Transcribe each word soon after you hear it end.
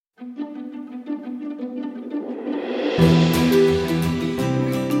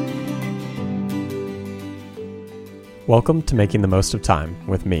Welcome to Making the Most of Time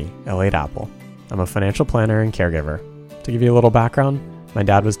with me, Elliot Apple. I'm a financial planner and caregiver. To give you a little background, my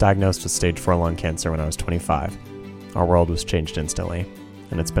dad was diagnosed with stage 4 lung cancer when I was 25. Our world was changed instantly,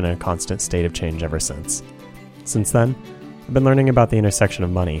 and it's been a constant state of change ever since. Since then, I've been learning about the intersection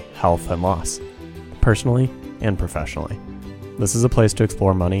of money, health, and loss, personally and professionally. This is a place to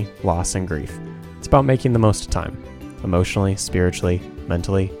explore money, loss, and grief. It's about making the most of time, emotionally, spiritually,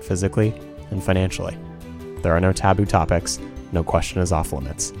 mentally, physically, and financially. There are no taboo topics, no question is off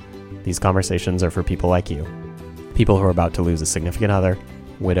limits. These conversations are for people like you, people who are about to lose a significant other,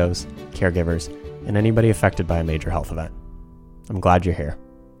 widows, caregivers, and anybody affected by a major health event. I'm glad you're here.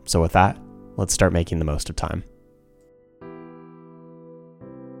 So with that, let's start making the most of time.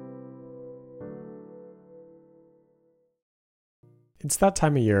 It's that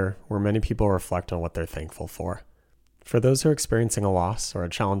time of year where many people reflect on what they're thankful for. For those who are experiencing a loss or a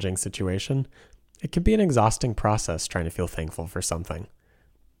challenging situation, it can be an exhausting process trying to feel thankful for something.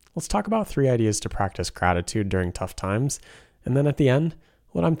 Let's talk about 3 ideas to practice gratitude during tough times, and then at the end,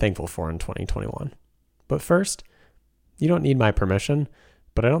 what I'm thankful for in 2021. But first, you don't need my permission,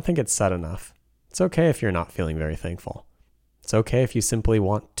 but I don't think it's said enough. It's okay if you're not feeling very thankful. It's okay if you simply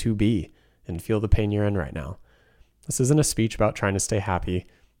want to be and feel the pain you're in right now. This isn't a speech about trying to stay happy,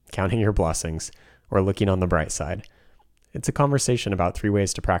 counting your blessings, or looking on the bright side. It's a conversation about 3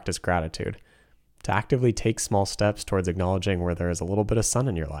 ways to practice gratitude, to actively take small steps towards acknowledging where there is a little bit of sun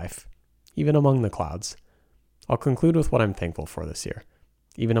in your life, even among the clouds. I'll conclude with what I'm thankful for this year,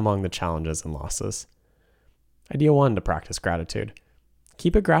 even among the challenges and losses. Idea 1 to practice gratitude.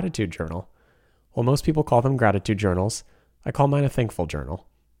 Keep a gratitude journal. While most people call them gratitude journals, I call mine a thankful journal.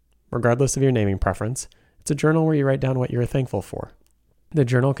 Regardless of your naming preference, it's a journal where you write down what you're thankful for. The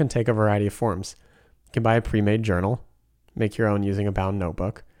journal can take a variety of forms. You can buy a pre-made journal, make your own using a bound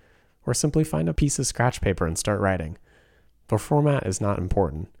notebook, or simply find a piece of scratch paper and start writing. The format is not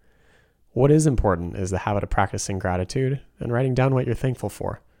important. What is important is the habit of practicing gratitude and writing down what you're thankful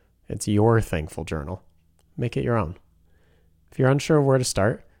for. It's your thankful journal. Make it your own. If you're unsure of where to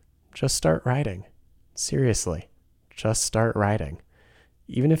start, just start writing. Seriously, just start writing.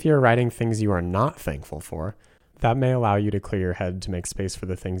 Even if you're writing things you are not thankful for, that may allow you to clear your head to make space for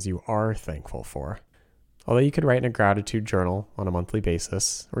the things you are thankful for. Although you could write in a gratitude journal on a monthly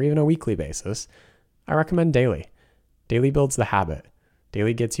basis, or even a weekly basis, I recommend daily. Daily builds the habit.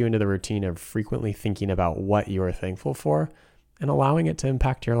 Daily gets you into the routine of frequently thinking about what you are thankful for and allowing it to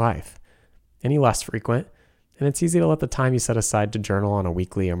impact your life. Any less frequent, and it's easy to let the time you set aside to journal on a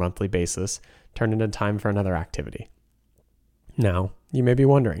weekly or monthly basis turn into time for another activity. Now, you may be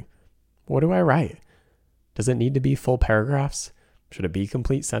wondering, what do I write? Does it need to be full paragraphs? Should it be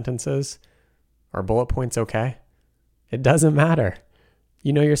complete sentences? Are bullet points okay? It doesn't matter.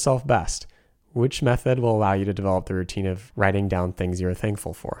 You know yourself best. Which method will allow you to develop the routine of writing down things you're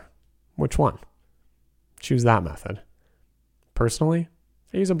thankful for? Which one? Choose that method. Personally,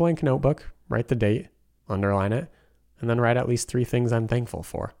 I use a blank notebook, write the date, underline it, and then write at least 3 things I'm thankful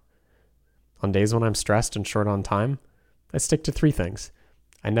for. On days when I'm stressed and short on time, I stick to 3 things.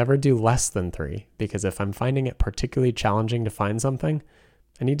 I never do less than 3 because if I'm finding it particularly challenging to find something,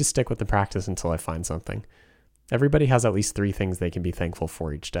 I need to stick with the practice until I find something. Everybody has at least 3 things they can be thankful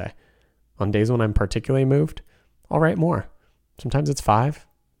for each day. On days when I'm particularly moved, I'll write more. Sometimes it's 5,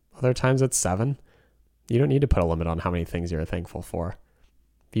 other times it's 7. You don't need to put a limit on how many things you're thankful for.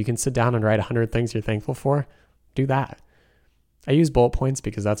 If you can sit down and write 100 things you're thankful for, do that. I use bullet points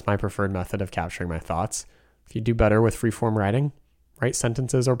because that's my preferred method of capturing my thoughts. If you do better with free-form writing, write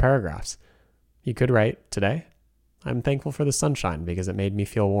sentences or paragraphs. You could write, today, I'm thankful for the sunshine because it made me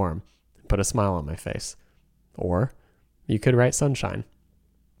feel warm and put a smile on my face. Or you could write sunshine.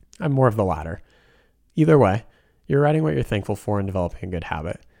 I'm more of the latter. Either way, you're writing what you're thankful for and developing a good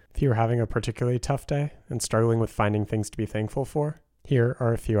habit. If you're having a particularly tough day and struggling with finding things to be thankful for, here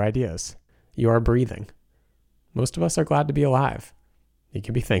are a few ideas. You are breathing. Most of us are glad to be alive. You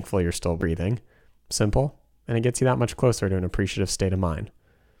can be thankful you're still breathing. Simple, and it gets you that much closer to an appreciative state of mind.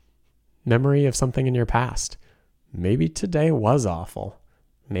 Memory of something in your past. Maybe today was awful.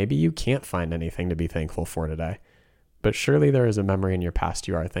 Maybe you can't find anything to be thankful for today. But surely there is a memory in your past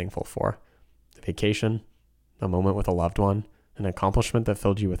you are thankful for. A vacation, a moment with a loved one, an accomplishment that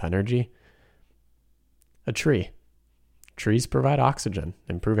filled you with energy. A tree. Trees provide oxygen,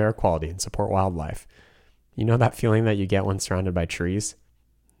 improve air quality, and support wildlife. You know that feeling that you get when surrounded by trees?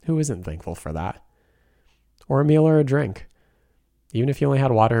 Who isn't thankful for that? Or a meal or a drink. Even if you only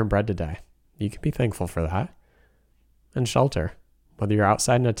had water and bread today, you can be thankful for that. And shelter. Whether you're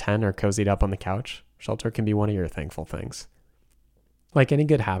outside in a tent or cozied up on the couch, shelter can be one of your thankful things. Like any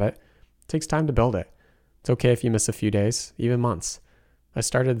good habit, it takes time to build it. It's okay if you miss a few days, even months. I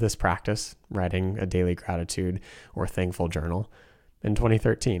started this practice, writing a daily gratitude or thankful journal, in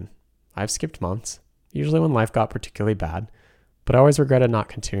 2013. I've skipped months, usually when life got particularly bad, but I always regretted not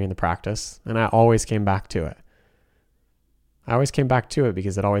continuing the practice, and I always came back to it.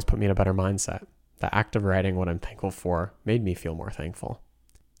 Because it always put me in a better mindset. The act of writing what I'm thankful for made me feel more thankful.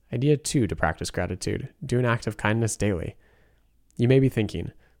 Idea 2 to practice gratitude: do an act of kindness daily. You may be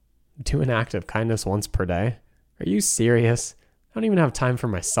thinking, do an act of kindness once per day? Are you serious? I don't even have time for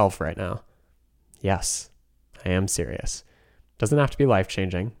myself right now. Yes, I am serious. Doesn't have to be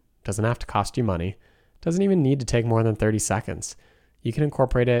life-changing. Doesn't have to cost you money. Doesn't even need to take more than 30 seconds. You can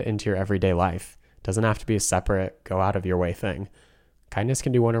incorporate it into your everyday life. Doesn't have to be a separate, go out of your way thing. Kindness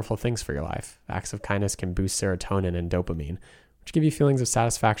can do wonderful things for your life. Acts of kindness can boost serotonin and dopamine, which give you feelings of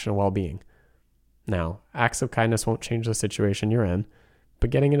satisfaction and well-being. Now, acts of kindness won't change the situation you're in, but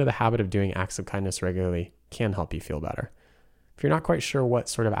getting into the habit of doing acts of kindness regularly can help you feel better. If you're not quite sure what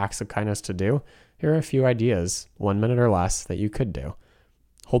sort of acts of kindness to do, here are a few ideas, 1 minute or less, that you could do.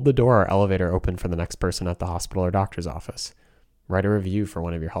 Hold the door or elevator open for the next person at the hospital or doctor's office. Write a review for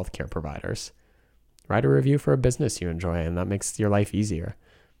one of your healthcare providers. Write a review for a business you enjoy and that makes your life easier.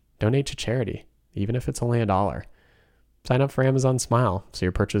 Donate to charity, even if it's only $1. Sign up for Amazon Smile so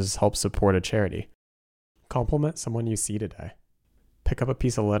your purchase helps support a charity. Compliment someone you see today. Pick up a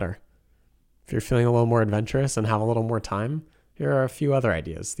piece of litter. If you're feeling a little more adventurous and have a little more time, here are a few other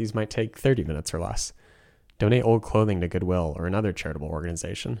ideas. These might take 30 minutes or less. Donate old clothing to Goodwill or another charitable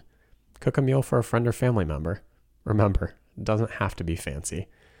organization. Cook a meal for a friend or family member. Remember, it doesn't have to be fancy.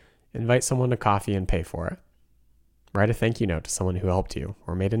 Invite someone to coffee and pay for it. Write a thank you note to someone who helped you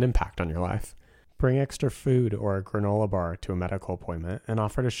or made an impact on your life. Bring extra food or a granola bar to a medical appointment and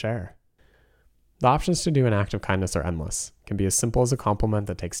offer to share. The options to do an act of kindness are endless. It can be as simple as a compliment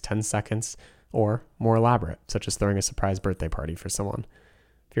that takes 10 seconds or more elaborate, such as throwing a surprise birthday party for someone.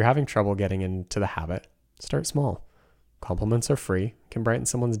 If you're having trouble getting into the habit, start small. Compliments are free, can brighten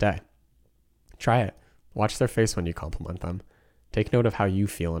someone's day. Try it. Watch their face when you compliment them. Take note of how you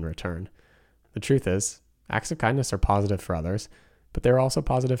feel in return. The truth is, acts of kindness are positive for others, but they're also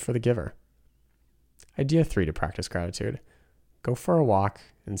positive for the giver. Idea 3 to practice gratitude. Go for a walk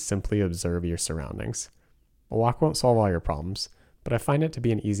and simply observe your surroundings. A walk won't solve all your problems, but I find it to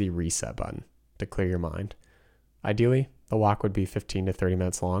be an easy reset button to clear your mind. Ideally, the walk would be 15 to 30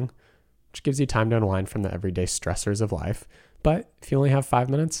 minutes long, which gives you time to unwind from the everyday stressors of life. But if you only have 5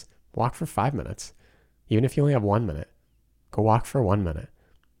 minutes, walk for 5 minutes. Even if you only have 1 minute, go walk for 1 minute.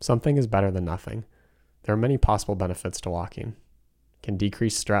 Something is better than nothing. There are many possible benefits to walking. It can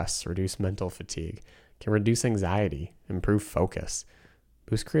decrease stress, reduce mental fatigue, can reduce anxiety, improve focus,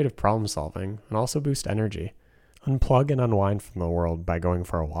 boost creative problem solving, and also boost energy. Unplug and unwind from the world by going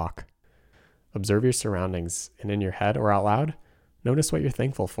for a walk. Observe your surroundings, and in your head or out loud, notice what you're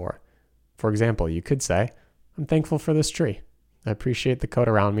thankful for. For example, you could say, I'm thankful for this tree. I appreciate the coat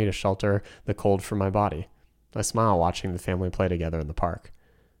around me to shelter the cold from my body. I smile watching the family play together in the park.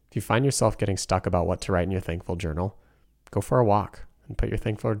 If you find yourself getting stuck about what to write in your thankful journal, go for a walk and put your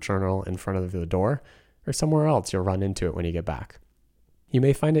thankful journal in front of the door or somewhere else you'll run into it when you get back. You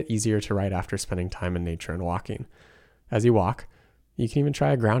may find it easier to write after spending time in nature and walking. As you walk, you can even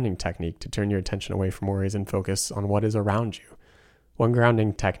try a grounding technique to turn your attention away from worries and focus on what is around you. One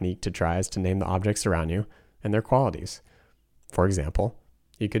grounding technique to try is to name the objects around you and their qualities. For example,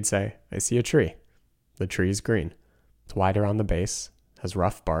 you could say, I see a tree. The tree is green. It's wide around the base, has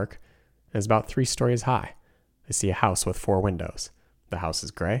rough bark, and is about 3 stories high. I see a house with 4 windows. The house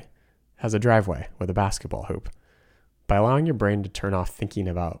is gray, has a driveway with a basketball hoop. By allowing your brain to turn off thinking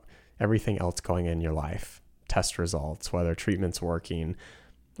about everything else going in your life, test results, whether treatment's working,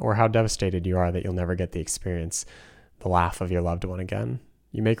 or how devastated you are that you'll never get the experience, the laugh of your loved one again,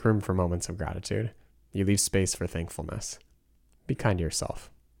 you make room for moments of gratitude. You leave space for thankfulness. Be kind to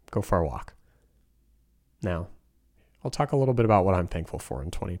yourself. Go for a walk. Now, I'll talk a little bit about what I'm thankful for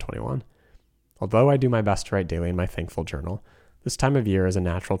in 2021. Although I do my best to write daily in my thankful journal, this time of year is a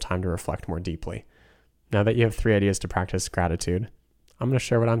natural time to reflect more deeply. Now that you have 3 ideas to practice gratitude, I'm going to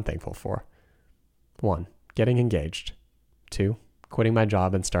share what I'm thankful for. 1. Getting engaged. 2. Quitting my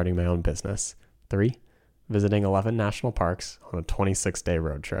job and starting my own business. 3. Visiting 11 national parks on a 26-day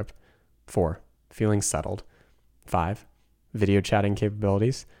road trip. 4. Feeling settled. 5. Video chatting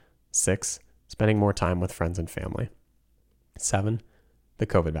capabilities. 6. Spending more time with friends and family. 7. The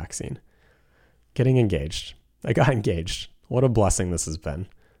COVID vaccine. Getting engaged. I got engaged. What a blessing this has been.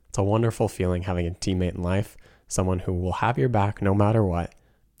 It's a wonderful feeling having a teammate in life, someone who will have your back no matter what,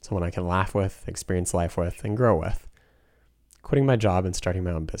 someone I can laugh with, experience life with, and grow with. Quitting my job and starting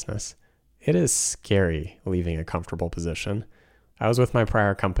my own business. It is scary leaving a comfortable position. I was with my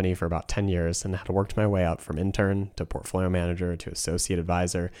prior company for about 10 years and had worked my way up from intern to portfolio manager to associate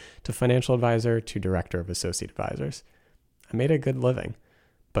advisor to financial advisor to director of associate advisors. I made a good living,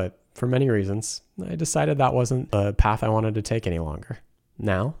 but for many reasons, I decided that wasn't the path I wanted to take any longer.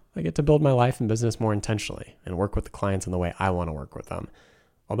 Now, I get to build my life and business more intentionally and work with the clients in the way I want to work with them.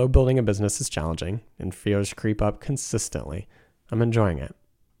 Although building a business is challenging and fears creep up consistently, I'm enjoying it.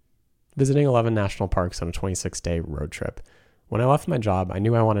 Visiting 11 national parks on a 26-day road trip. When I left my job, I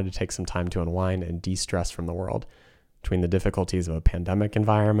knew I wanted to take some time to unwind and de-stress from the world. Between the difficulties of a pandemic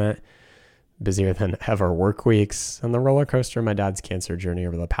environment, busier than ever work weeks, and the roller coaster of my dad's cancer journey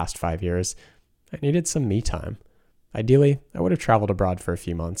over the past 5 years, I needed some me time. Ideally, I would have traveled abroad for a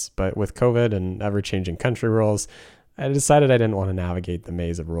few months, but with COVID and ever-changing country rules, I decided I didn't want to navigate the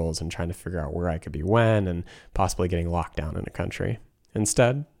maze of rules and trying to figure out where I could be when and possibly getting locked down in a country.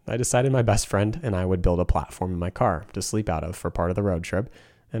 Instead, I decided my best friend and I would build a platform in my car to sleep out of for part of the road trip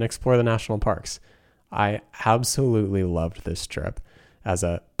and explore the national parks. I absolutely loved this trip. As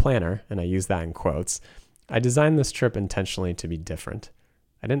a planner, and I use that in quotes, I designed this trip intentionally to be different.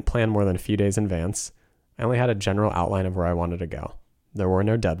 I didn't plan more than a few days in advance. I only had a general outline of where I wanted to go. There were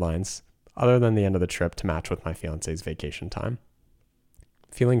no deadlines, other than the end of the trip to match with my fiance's vacation time.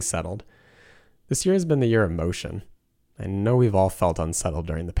 Feeling settled. This year has been the year of motion. I know we've all felt unsettled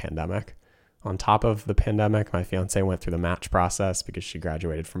during the pandemic. On top of the pandemic, my fiance went through the match process because she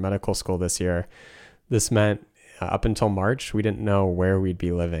graduated from medical school this year. This meant up until March, we didn't know where we'd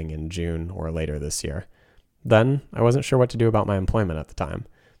be living in June or later this year. Then I wasn't sure what to do about my employment at the time,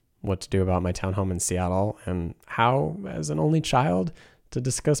 what to do about my townhome in Seattle, and how, as an only child, to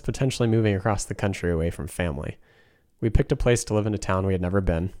discuss potentially moving across the country away from family. We picked a place to live in a town we had never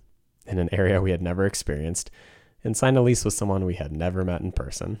been, in an area we had never experienced, and signed a lease with someone we had never met in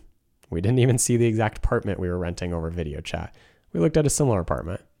person. We didn't even see the exact apartment we were renting over video chat. We looked at a similar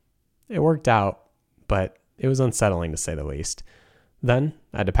apartment. It worked out, but it was unsettling to say the least. Then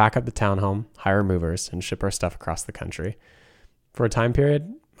I had to pack up the townhome, hire movers, and ship our stuff across the country. For a time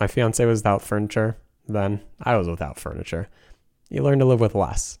period, my fiance was without furniture. Then I was without furniture. You learn to live with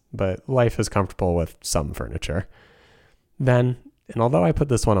less, but life is comfortable with some furniture. Then, and although I put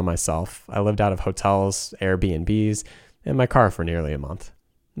this one on myself, I lived out of hotels, Airbnbs, and my car for nearly a month.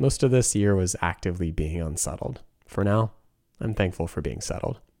 Most of this year was actively being unsettled. For now, I'm thankful for being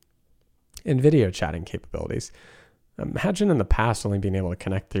settled. In video chatting capabilities, imagine in the past only being able to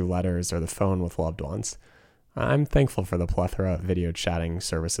connect through letters or the phone with loved ones. I'm thankful for the plethora of video chatting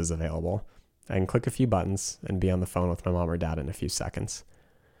services available. I can click a few buttons and be on the phone with my mom or dad in a few seconds.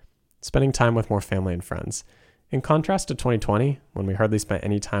 Spending time with more family and friends. In contrast to 2020, when we hardly spent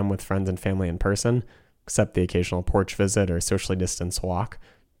any time with friends and family in person, except the occasional porch visit or socially distanced walk,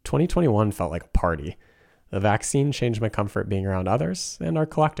 2021 felt like a party. The vaccine changed my comfort being around others and our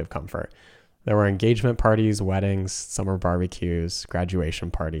collective comfort. There were engagement parties, weddings, summer barbecues,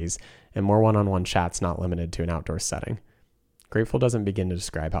 graduation parties, and more one-on-one chats not limited to an outdoor setting. Grateful doesn't begin to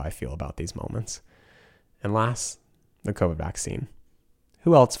describe how I feel about these moments. And last, the COVID vaccine.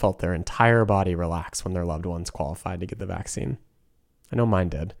 Who else felt their entire body relax when their loved ones qualified to get the vaccine? I know mine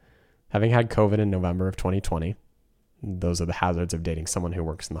did. Having had COVID in November of 2020, those are the hazards of dating someone who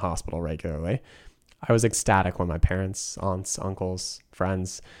works in the hospital regularly, I was ecstatic when my parents, aunts, uncles,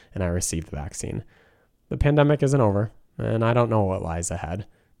 friends, and I received the vaccine. The pandemic isn't over, and I don't know what lies ahead,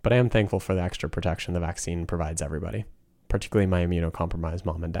 but I am thankful for the extra protection the vaccine provides everybody, particularly my immunocompromised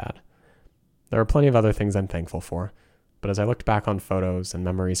mom and dad. There are plenty of other things I'm thankful for, but as I looked back on photos and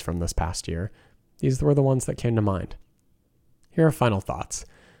memories from this past year, these were the ones that came to mind. Here are final thoughts.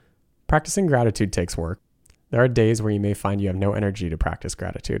 Practicing gratitude takes work. There are days where you may find you have no energy to practice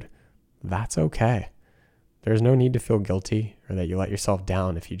gratitude. That's okay. There's no need to feel guilty or that you let yourself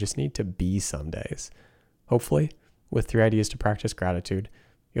down if you just need to be some days. Hopefully, with 3 ideas to practice gratitude,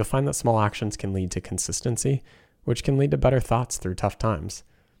 you'll find that small actions can lead to consistency, which can lead to better thoughts through tough times.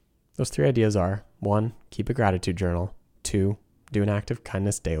 Those 3 ideas are: 1, keep a gratitude journal; 2, do an act of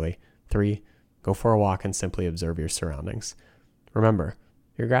kindness daily; 3, go for a walk and simply observe your surroundings. Remember,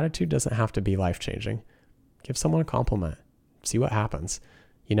 your gratitude doesn't have to be life-changing. Give someone a compliment. See what happens.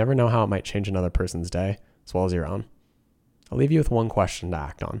 You never know how it might change another person's day, as well as your own. I'll leave you with one question to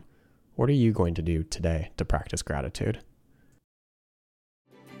act on. What are you going to do today to practice gratitude?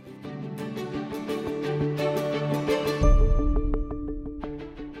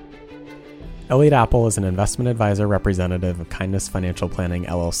 Elliot Apple is an investment advisor representative of Kindness Financial Planning,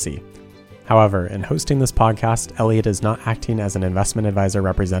 LLC. However, in hosting this podcast, Elliot is not acting as an investment advisor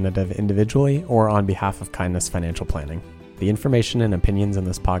representative individually or on behalf of Kindness Financial Planning. The information and opinions in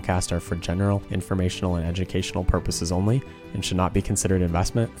this podcast are for general, informational, and educational purposes only and should not be considered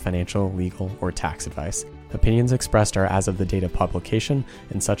investment, financial, legal, or tax advice. Opinions expressed are as of the date of publication,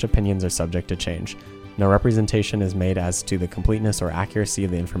 and such opinions are subject to change. No representation is made as to the completeness or accuracy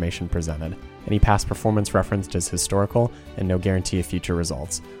of the information presented. Any past performance referenced is historical, and no guarantee of future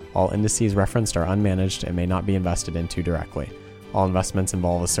results. All indices referenced are unmanaged and may not be invested into directly. All investments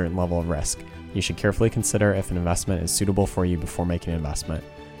involve a certain level of risk. You should carefully consider if an investment is suitable for you before making an investment.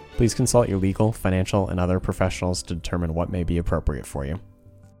 Please consult your legal, financial, and other professionals to determine what may be appropriate for you.